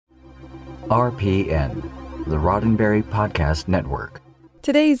RPN, the Roddenberry Podcast Network.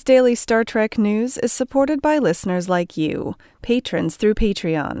 Today's daily Star Trek news is supported by listeners like you, patrons through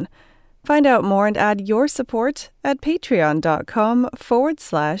Patreon. Find out more and add your support at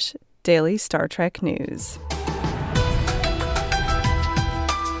patreon.com/Daily Star Trek News.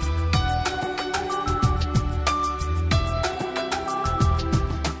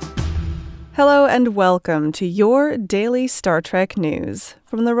 Hello and welcome to your Daily Star Trek News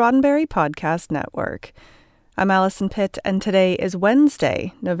from the Roddenberry Podcast Network. I'm Allison Pitt, and today is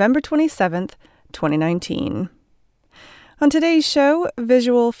Wednesday, November 27th, 2019. On today's show,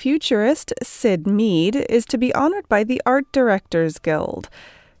 visual futurist Syd Mead is to be honored by the Art Directors Guild.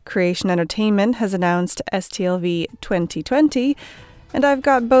 Creation Entertainment has announced STLV 2020, and I've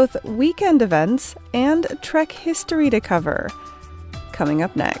got both weekend events and Trek history to cover. Coming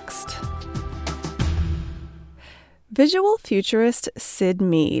up next. Visual futurist Syd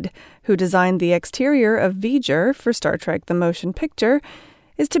Mead, who designed the exterior of V'ger for Star Trek The Motion Picture,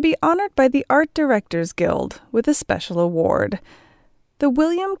 is to be honored by the Art Directors Guild with a special award. The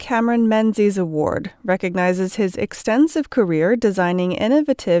William Cameron Menzies Award recognizes his extensive career designing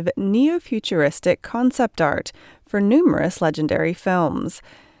innovative neo-futuristic concept art for numerous legendary films.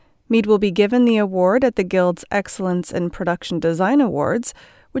 Mead will be given the award at the Guild's Excellence in Production Design Awards,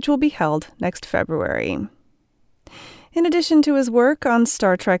 which will be held next February. In addition to his work on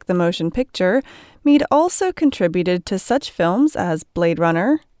Star Trek The Motion Picture, Mead also contributed to such films as Blade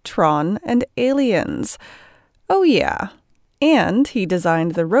Runner, Tron, and Aliens. Oh yeah, and he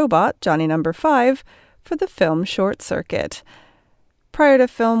designed the robot, Johnny No. 5, for the film Short Circuit. Prior to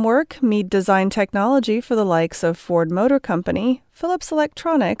film work, Mead designed technology for the likes of Ford Motor Company, Philips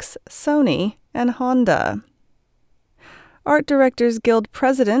Electronics, Sony, and Honda. Art Directors Guild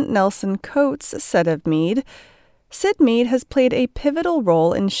President Nelson Coates said of Mead, Syd Mead has played a pivotal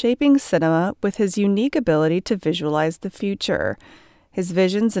role in shaping cinema with his unique ability to visualize the future. His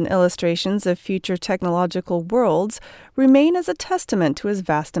visions and illustrations of future technological worlds remain as a testament to his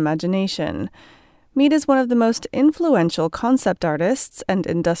vast imagination. Mead is one of the most influential concept artists and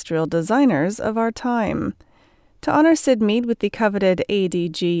industrial designers of our time. To honor Syd Mead with the coveted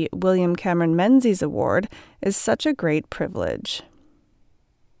ADG William Cameron Menzies Award is such a great privilege.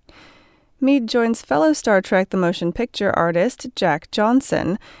 Mead joins fellow Star Trek The Motion Picture artist Jack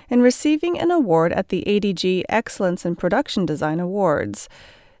Johnson in receiving an award at the ADG Excellence in Production Design Awards.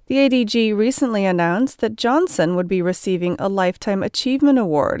 The ADG recently announced that Johnson would be receiving a Lifetime Achievement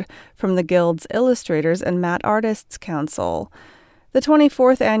Award from the Guild's Illustrators and Matte Artists Council. The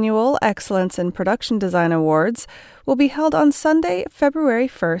 24th Annual Excellence in Production Design Awards will be held on Sunday, February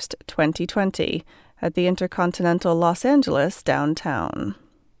 1st, 2020, at the Intercontinental Los Angeles downtown.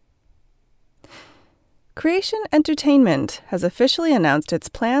 Creation Entertainment has officially announced its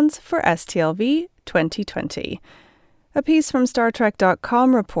plans for STLV 2020. A piece from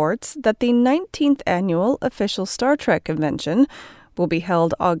StarTrek.com reports that the 19th Annual Official Star Trek Convention will be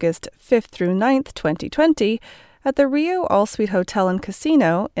held August 5th through 9th, 2020, at the Rio All-Suite Hotel and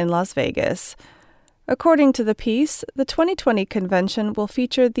Casino in Las Vegas. According to the piece, the 2020 convention will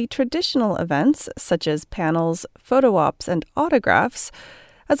feature the traditional events such as panels, photo ops, and autographs,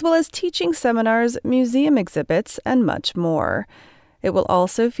 as well as teaching seminars, museum exhibits, and much more. It will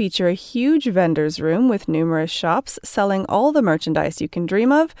also feature a huge vendor's room with numerous shops selling all the merchandise you can dream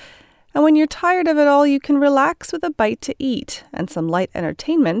of, and when you're tired of it all, you can relax with a bite to eat and some light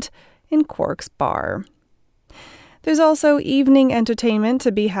entertainment in Quark's Bar. There's also evening entertainment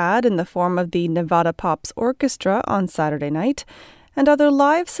to be had in the form of the Nevada Pops Orchestra on Saturday night, and other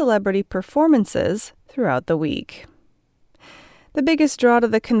live celebrity performances throughout the week. The biggest draw to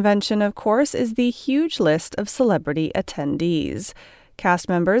the convention, of course, is the huge list of celebrity attendees. Cast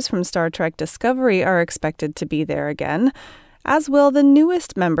members from Star Trek Discovery are expected to be there again, as will the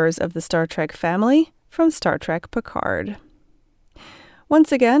newest members of the Star Trek family from Star Trek Picard.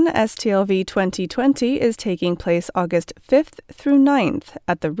 Once again, STLV 2020 is taking place August 5th through 9th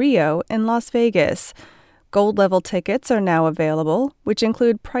at the Rio in Las Vegas. Gold-level tickets are now available, which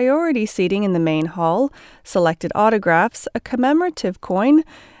include priority seating in the main hall, selected autographs, a commemorative coin,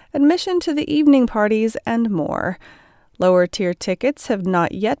 admission to the evening parties, and more. Lower-tier tickets have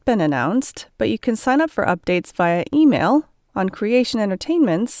not yet been announced, but you can sign up for updates via email on Creation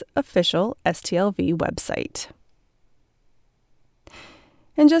Entertainment's official STLV website.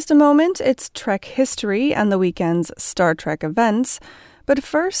 In just a moment, it's Trek history and the weekend's Star Trek events, but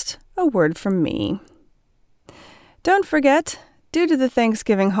first, a word from me. Don't forget, due to the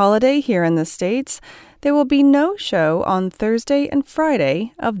Thanksgiving holiday here in the States, there will be no show on Thursday and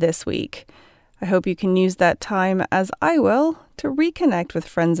Friday of this week. I hope you can use that time, as I will, to reconnect with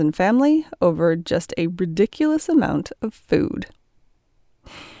friends and family over just a ridiculous amount of food.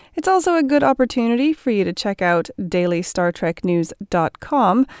 It's also a good opportunity for you to check out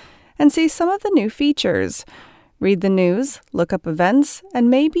dailystartreknews.com and see some of the new features. Read the news, look up events,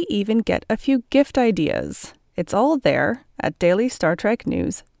 and maybe even get a few gift ideas. It's all there at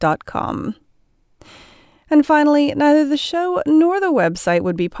dailystartreknews.com. And finally, neither the show nor the website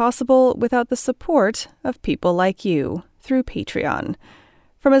would be possible without the support of people like you through Patreon.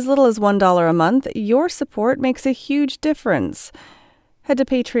 From as little as $1 a month, your support makes a huge difference. Head to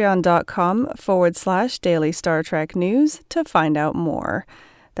patreon.com/Daily Star Trek News to find out more.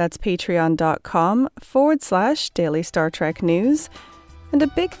 That's patreon.com/Daily Star Trek News. And a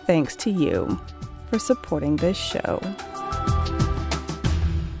big thanks to you for supporting this show.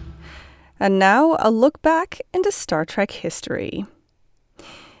 And now, a look back into Star Trek history.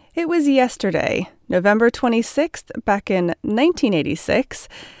 It was yesterday, November 26th, back in 1986,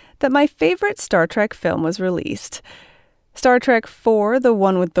 that my favorite Star Trek film was released. Star Trek IV, The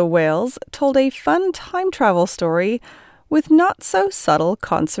One with the Whales, told a fun time travel story with not-so-subtle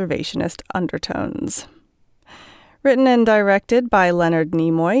conservationist undertones. Written and directed by Leonard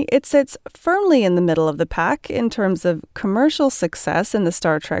Nimoy, it sits firmly in the middle of the pack in terms of commercial success in the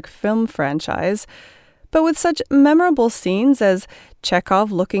Star Trek film franchise, but with such memorable scenes as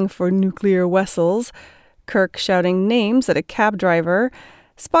Chekhov looking for nuclear vessels, Kirk shouting names at a cab driver,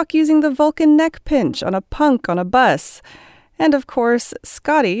 Spock using the Vulcan neck pinch on a punk on a bus, and of course,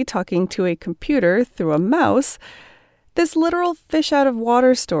 Scotty talking to a computer through a mouse, this literal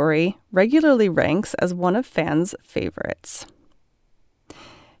fish-out-of-water story regularly ranks as one of fans' favorites.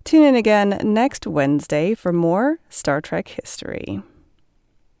 Tune in again next Wednesday for more Star Trek history.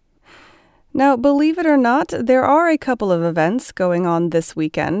 Now, believe it or not, there are a couple of events going on this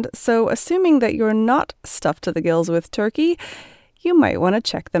weekend, so assuming that you're not stuffed to the gills with turkey, you might want to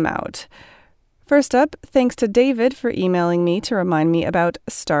check them out. First up, thanks to David for emailing me to remind me about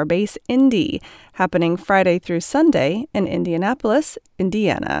Starbase Indy, happening Friday through Sunday in Indianapolis,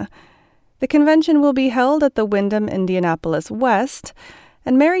 Indiana. The convention will be held at the Wyndham Indianapolis West,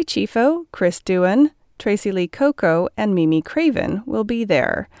 and Mary Chieffo, Chris Doohan, Tracy Lee Coco, and Mimi Craven will be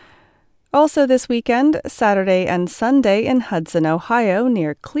there. Also this weekend, Saturday and Sunday in Hudson, Ohio,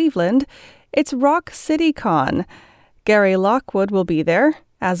 near Cleveland, it's Rock City Con. Gary Lockwood will be there,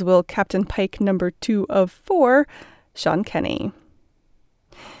 as will Captain Pike number 2 of 4, Sean Kenny.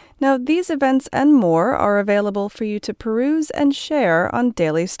 Now, these events and more are available for you to peruse and share on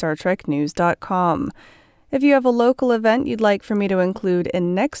dailystartreknews.com. If you have a local event you'd like for me to include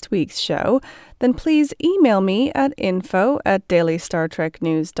in next week's show, then please email me at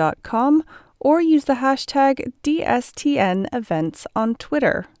info@dailystartreknews.com or use the hashtag DSTN events on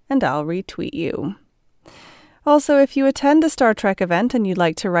Twitter, and I'll retweet you. Also, if you attend a Star Trek event and you'd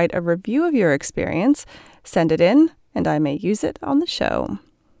like to write a review of your experience, send it in, and I may use it on the show.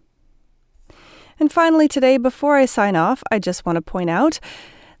 And finally today, before I sign off, I just want to point out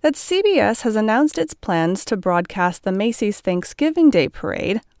that CBS has announced its plans to broadcast the Macy's Thanksgiving Day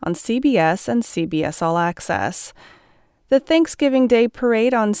Parade on CBS and CBS All Access. The Thanksgiving Day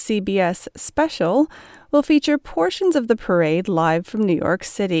Parade on CBS Special will feature portions of the parade live from New York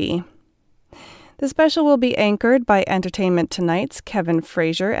City. The special will be anchored by Entertainment Tonight's Kevin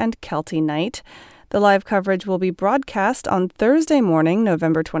Frazier and Kelty Knight. The live coverage will be broadcast on Thursday morning,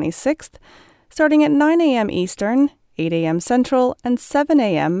 November 26th, starting at 9 a.m. Eastern, 8 a.m. Central, and 7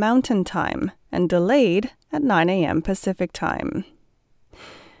 a.m. Mountain Time, and delayed at 9 a.m. Pacific Time.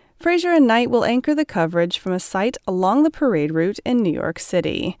 Frazier and Knight will anchor the coverage from a site along the parade route in New York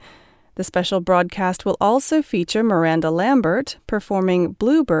City. The special broadcast will also feature Miranda Lambert performing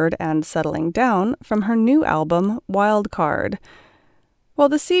Bluebird and Settling Down from her new album, Wild Card. While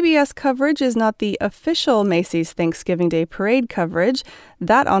the CBS coverage is not the official Macy's Thanksgiving Day Parade coverage,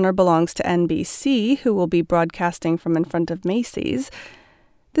 that honor belongs to NBC, who will be broadcasting from in front of Macy's.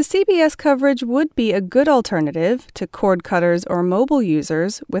 The CBS coverage would be a good alternative to cord cutters or mobile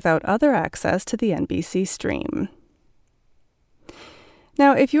users without other access to the NBC stream.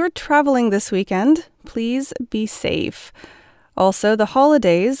 Now, if you're traveling this weekend, please be safe. Also, the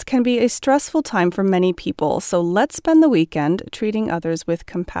holidays can be a stressful time for many people, so let's spend the weekend treating others with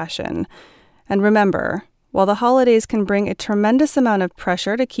compassion. And remember, while the holidays can bring a tremendous amount of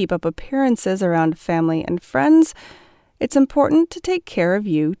pressure to keep up appearances around family and friends, it's important to take care of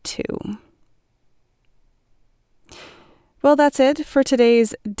you too. Well, that's it for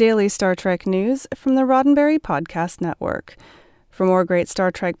today's Daily Star Trek News from the Roddenberry Podcast Network. For more great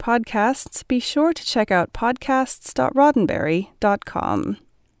Star Trek podcasts, be sure to check out podcasts.roddenberry.com.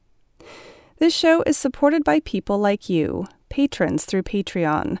 This show is supported by people like you. patrons through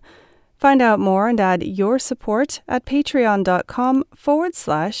Patreon. Find out more and add your support at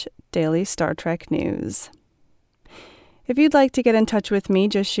patreon.com/Daily Star Trek News. If you'd like to get in touch with me,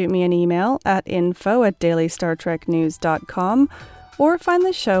 just shoot me an email at info@dailystartreknews.com or find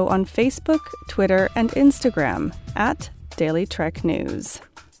the show on Facebook, Twitter, and Instagram at Daily Trek News.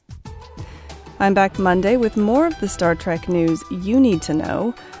 I'm back Monday with more of the Star Trek news you need to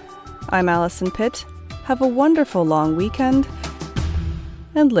know. I'm Allison Pitt. Have a wonderful long weekend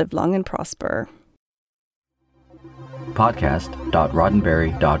and live long and prosper.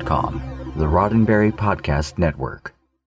 Podcast.roddenberry.com, the Roddenberry Podcast Network.